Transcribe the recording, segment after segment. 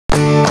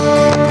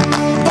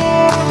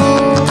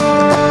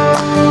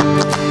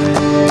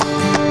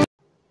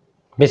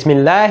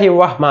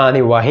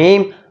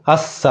Bismillahirrahmanirrahim.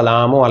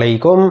 Assalamu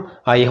alaikum.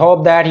 I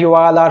hope that you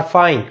all are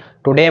fine.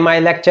 Today my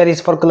lecture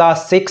is for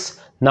class 6.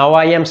 Now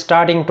I am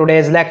starting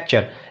today's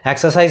lecture.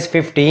 Exercise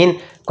 15,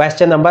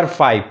 question number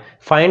 5.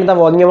 Find the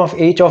volume of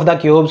each of the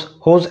cubes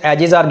whose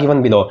edges are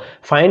given below.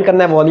 Find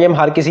करना है volume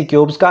हर किसी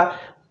cubes का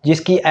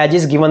जिसकी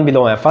edges given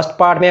below है। First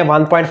part में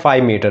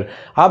 1.5 metre.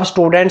 अब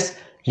students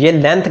ये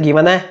length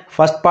given है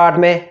फर्स्ट पार्ट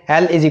में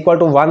L is equal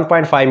to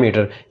 1.5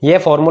 metre. ये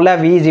formula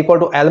V is equal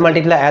to L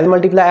multiply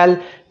L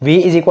V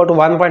is equal to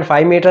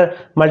 1.5 metre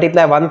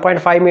multiply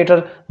 1.5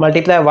 metre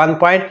multiply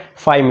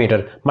 1.5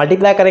 metre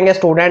multiply करेंगे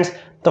students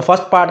तो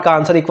first part का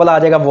answer equal आ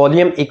जाएगा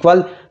volume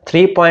equal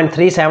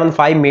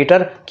 3.375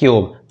 metre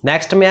cube.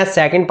 Next में है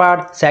second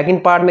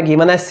part में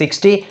given है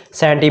 60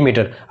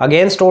 centimetre.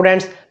 Again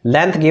students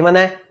length given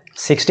है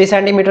 60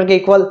 centimetre के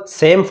equal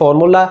same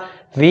formula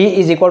V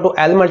is equal to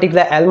L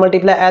multiply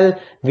L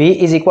V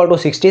is equal to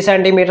 60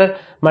 centimetre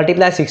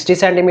multiply 60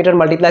 centimetre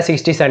multiply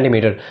 60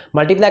 centimetre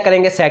multiply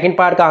करेंगे second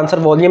part का answer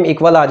volume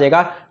equal आ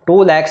जाएगा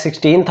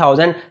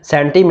 2,16,000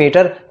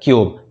 centimetre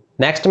cube.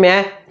 Next में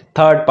है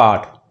third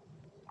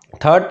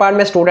part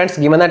में students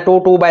given है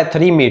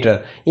 2/3 metre.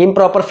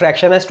 Improper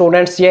fraction है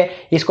students ये,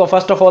 इसको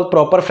first of all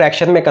proper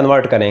fraction में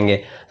कन्वर्ट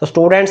करेंगे तो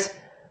स्टूडेंट्स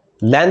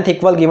लेंथ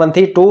इक्वल गिवन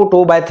थी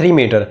 2/3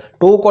 मीटर।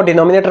 2 को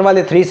डिनोमिनेटर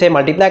वाले 3 से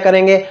मल्टीप्लाई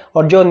करेंगे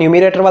और जो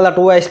न्यूमिनेटर वाला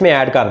 2 है इसमें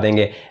ऐड कर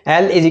देंगे।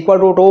 L is equal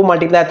to 2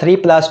 multiply 3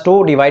 plus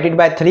 2 divided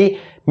by 3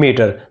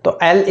 metre. तो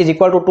L is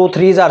equal to 2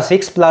 3 are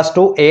 6 plus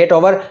 2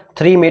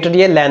 8/3 metre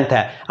ये लेंथ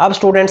है। अब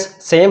students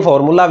same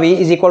formula V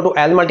is equal to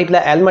L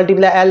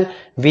multiply L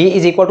V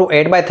is equal to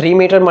 8/3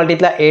 metre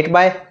multiply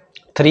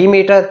 8/3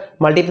 metre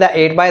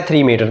multiply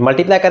 8/3 metre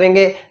multiply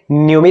करेंगे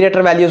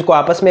numerator values को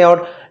आपस में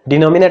और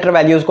denominator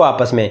values को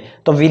आपस में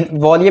तो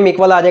वॉल्यूम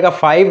इक्वल आ जाएगा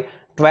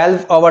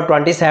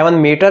 512/27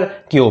 मीटर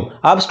क्यूब।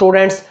 अब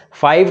स्टूडेंट्स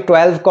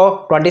 512 को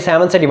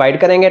 27 से डिवाइड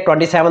करेंगे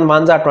 27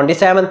 1 are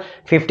 27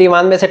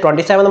 51 में से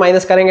 27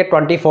 माइनस करेंगे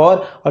 24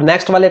 और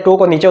नेक्स्ट वाले 2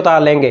 को नीचे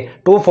उतार लेंगे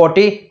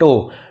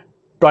 242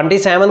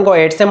 27 को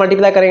 8 से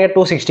मल्टीप्लाई करेंगे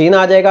 216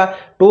 आ जाएगा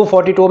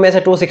 242 में से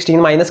 216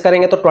 माइनस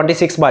करेंगे तो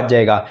 26 बच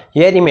जाएगा।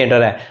 ये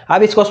रिमाइंडर है।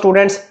 अब इसको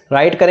स्टूडेंट्स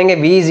राइट करेंगे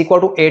V इज इक्वल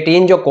टू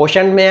 18 जो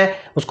क्वोशंट में है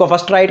उसको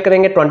फर्स्ट राइट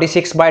करेंगे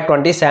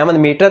 26/27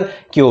 मीटर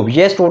क्यूब।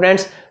 ये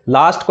स्टूडेंट्स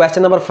लास्ट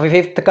क्वेश्चन नंबर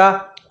 5 का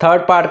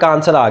थर्ड पार्ट का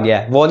आंसर आ गया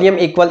है। Volume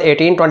equal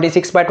 18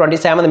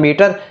 26/27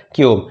 metre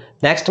cube.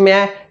 Next में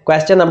है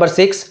question number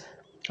 6।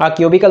 A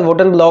cubical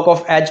wooden block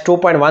of as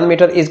 2.1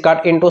 metre is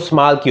cut into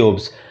small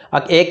cubes.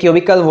 एक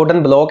क्यूबिकल वुडन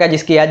ब्लॉक है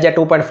जिसकी एज है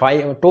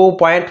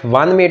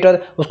 2.1 मीटर,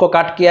 उसको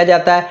कट किया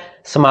जाता है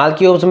स्मॉल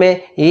क्यूब्स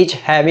में each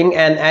having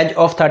an as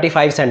of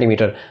 35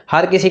 centimetre.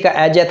 हर किसी का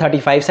एज है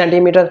 35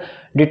 centimetre.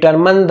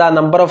 Determine the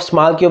number of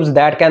small cubes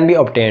that can be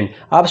obtained.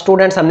 अब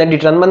स्टूडेंट्स हमने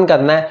डिटरमन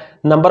करना है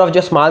नंबर ऑफ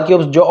जो स्मॉल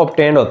क्यूब्स जो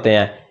ऑब्टेन्ड होते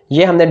हैं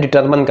ये हमने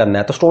डिटरमन करना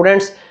है। तो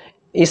स्टूडेंट्स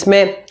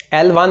इसमें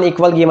L1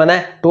 इक्वल गिवन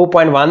है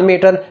 2.1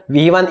 metre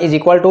V1 is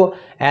equal to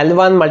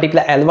L1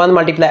 multiply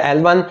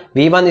L1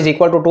 V1 is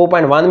equal to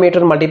 2.1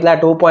 metre multiply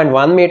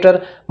 2.1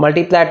 metre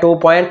multiply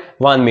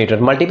 2.1 metre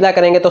multiply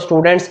करेंगे तो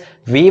स्टूडेंट्स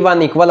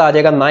V1 इक्वल आ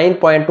जाएगा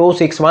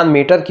 9.261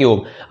 मीटर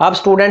क्यूब। अब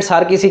स्टूडेंट्स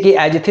हर किसी की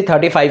एज थी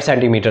 35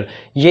 सेंटीमीटर।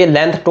 ये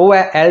लेंथ 2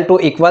 है L2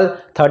 equal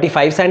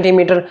 35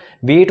 centimetre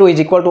V2 is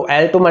equal to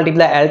L2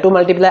 multiply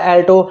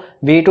L2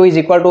 V2 is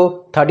equal to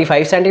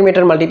 35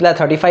 centimetre multiply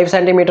 35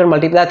 centimetre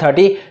multiply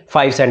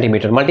 35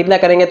 centimetre multiply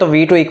करेंगे तो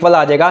V2 इक्वल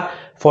आ जाएगा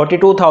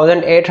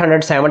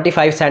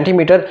 42,875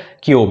 सेंटीमीटर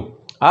क्यूब।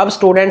 अब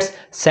स्टूडेंट्स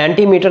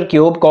सेंटीमीटर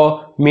क्यूब को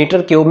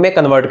मीटर क्यूब में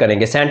convert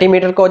करेंगे।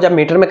 Centimetre को जब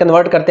metre में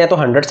कन्वर्ट करते हैं तो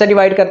 100 से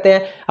डिवाइड करते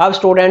हैं। अब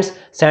स्टूडेंट्स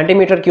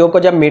सेंटीमीटर क्यूब को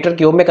जब मीटर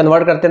क्यूब में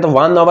कन्वर्ट करते हैं तो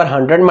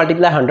 1/100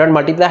 मल्टीप्लाई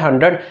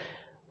 100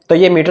 तो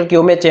ये मीटर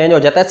क्यूब में चेंज हो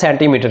जाता है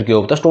सेंटीमीटर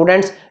क्यूब। तो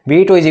students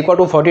V2 is equal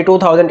to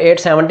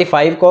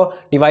 42,875 को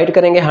डिवाइड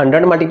करेंगे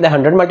 100 multiply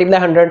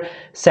 100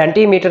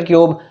 centimetre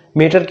cube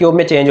metre cube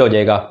में चेंज हो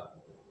जाएगा।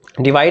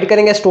 डिवाइड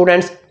करेंगे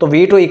स्टूडेंट्स तो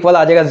V2 इक्वल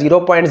आ जाएगा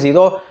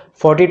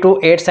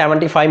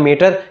 0.042875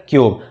 मीटर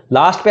क्यूब।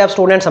 लास्ट पे अब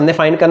स्टूडेंट्स हमने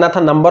फाइंड करना था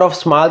number of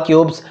small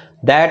cubes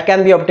that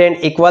can be obtained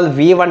equal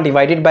V1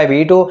 divided by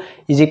V2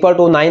 is equal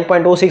to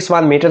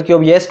 9.261 metre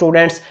cube. ये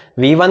स्टूडेंट्स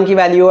V1 की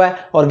वैल्यू है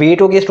और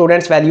V2 की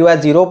स्टूडेंट्स वैल्यू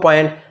है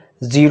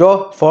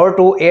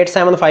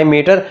 0.042875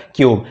 मीटर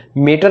क्यूब।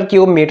 मीटर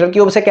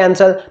क्यूब से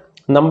cancel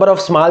number of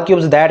small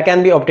cubes that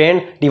can be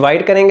obtained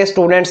divide करेंगे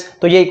students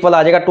तो ये इक्वल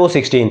आ जाएगा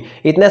 216।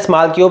 इतने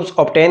स्मॉल क्यूब्स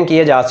ऑब्टेन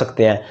किए जा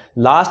सकते हैं।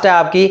 लास्ट है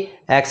आपकी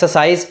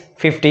एक्सरसाइज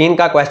 15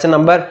 का question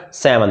number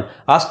 7।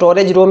 A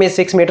storage room is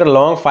 6 metre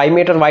long 5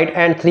 metre wide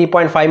and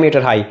 3.5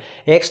 metre high.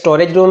 एक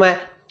स्टोरेज रूम है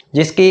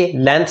जिसकी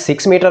लेंथ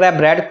 6 मीटर है,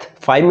 ब्रेड्थ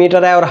 5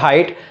 मीटर है और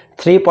हाइट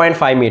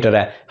 3.5 मीटर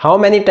है। How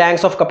many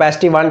tanks of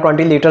capacity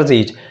 120 litres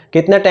each.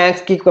 कितने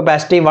टैंक्स की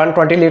कैपेसिटी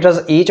 120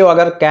 लीटर्स ईच हो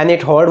अगर कैन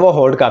इट होल्ड वो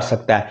होल्ड कर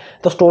सकता है।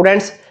 तो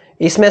स्टूडेंट्स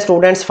इसमें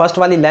स्टूडेंट्स फर्स्ट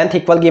वाली लेंथ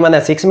इक्वल गिवन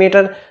है 6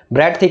 मीटर,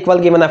 ब्रेड्थ इक्वल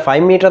गिवन है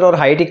 5 मीटर और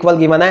हाइट इक्वल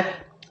गिवन है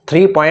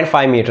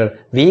 3.5 metre.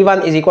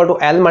 V1 is equal to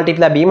L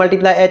multiply B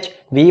multiply H।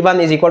 V1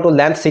 is equal to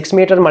length 6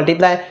 metre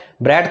multiply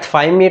breadth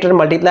 5 metre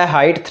multiply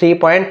height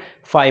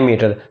 5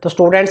 metre. तो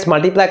students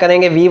multiply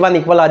करेंगे V1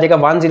 equal आ जाएगा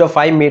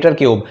 105 metre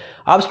cube.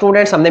 अब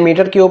students हमने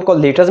metre cube को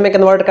litres में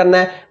convert करना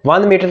है।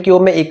 1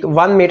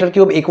 metre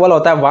cube equal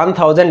होता है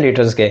 1000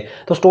 लीटर्स के।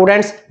 तो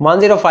स्टूडेंट्स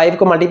 105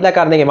 को मल्टीप्लाई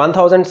कर देंगे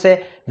 1000 से,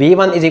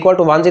 V1 is equal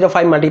to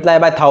 105 multiply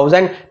by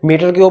 1000,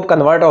 metre cube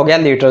convert हो गया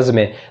लीटर्स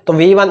में। तो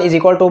V1 is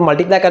equal to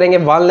multiply करेंगे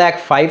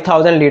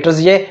 1,05,000 लीटर्स,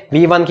 ये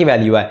V1 की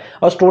वैल्यू है।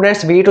 और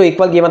स्टूडेंट्स V2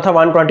 इक्वल गिवन था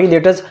 120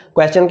 लीटर्स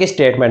क्वेश्चन की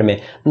स्टेटमेंट में।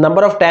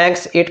 Number of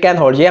tanks it can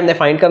hold, ये हमने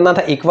फाइंड करना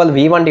था, equal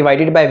V1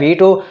 divided by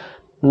V2।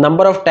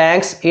 Number of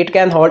tanks it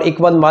can hold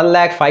equal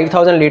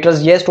 1,05,000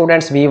 litres, ये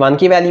स्टूडेंट्स V1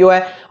 की वैल्यू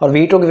है। और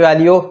V2 की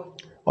वैल्यू,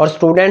 और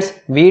स्टूडेंट्स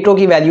V2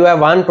 की वैल्यू है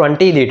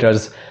 120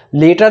 लीटर्स।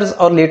 लीटर्स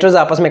और लीटर्स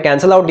आपस में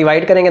कैंसिल आउट,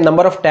 डिवाइड करेंगे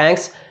number of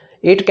tanks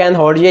it can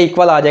hold, ये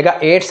इक्वल आ जाएगा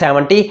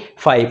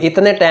 875।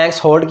 इतने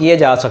टैंक्स होल्ड किए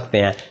जा सकते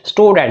हैं।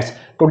 Students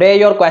today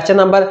your question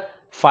number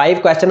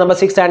 5, question number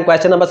 6 and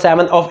question number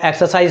 7 of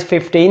exercise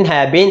 15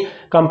 have been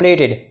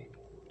completed.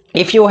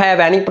 If you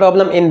have any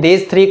problem in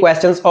these 3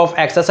 questions of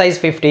exercise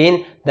 15,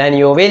 then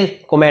you will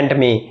comment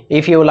me.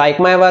 If you like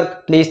my work,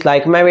 please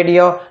like my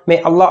video. May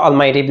Allah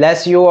Almighty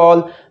bless you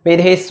all with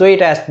His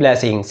sweetest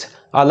blessings.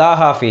 Allah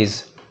Hafiz.